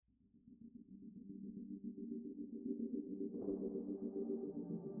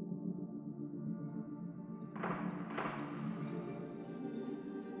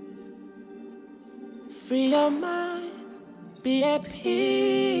Free your mind, be at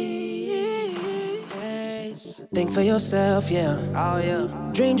peace. Think for yourself, yeah. Oh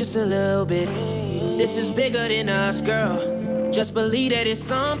yeah. Dream just a little bit. This is bigger than us, girl. Just believe that it's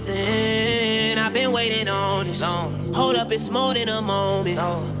something. I've been waiting on this. Hold up, it's more than a moment.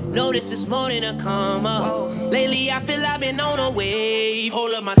 No, this is more than a come up. Lately, I feel I've been on a wave.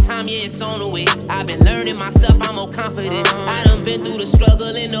 Hold up my time, yeah, it's on the way. I've been learning myself, I'm more confident. I done been through the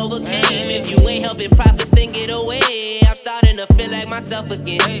struggle and overcame. If you ain't helping profits, then get away. I'm starting to feel like myself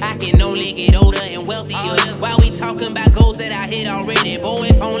again. I can only get older and wealthier. While we talking about goals that I hit already. Boy,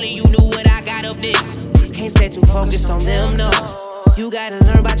 if only you knew what I got up this. Can't stay too focused on them, no. You gotta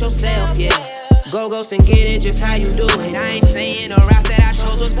learn about yourself, yeah. Go ghost and get it just how you do it. I ain't saying the route that I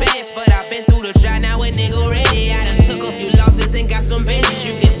chose was best, but I've been through the dry, now a nigga ready. I done took a few losses and got some benefits.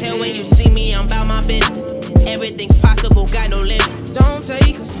 You can tell when you see me, I'm about my business. Everything's possible, got no limit. Don't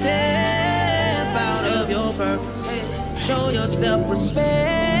take a step out of your purpose. Show yourself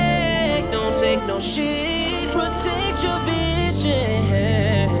respect. Don't take no shit. Protect your vision.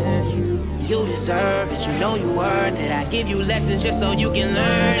 You deserve it, you know you worth it. I give you lessons just so you can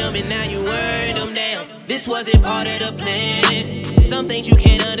learn them, and now you earn them. Damn, this wasn't part of the plan. Some things you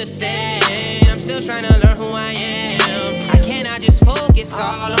can't understand. I'm still trying to learn who I am. I cannot just focus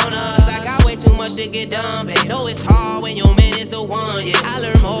all on us. I got way too much to get done, babe. Know it's hard when your man is the one, yeah. I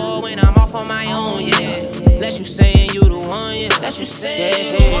learn more when I'm off on my own, yeah. Unless you saying you the one, yeah. Unless you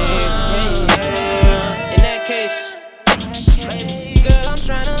saying you the one, yeah. In that case, baby girl, I'm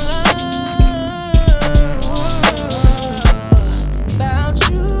trying to learn.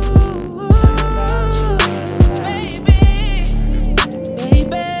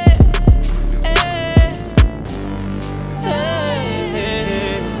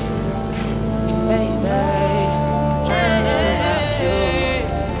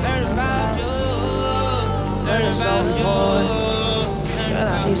 Learn about you.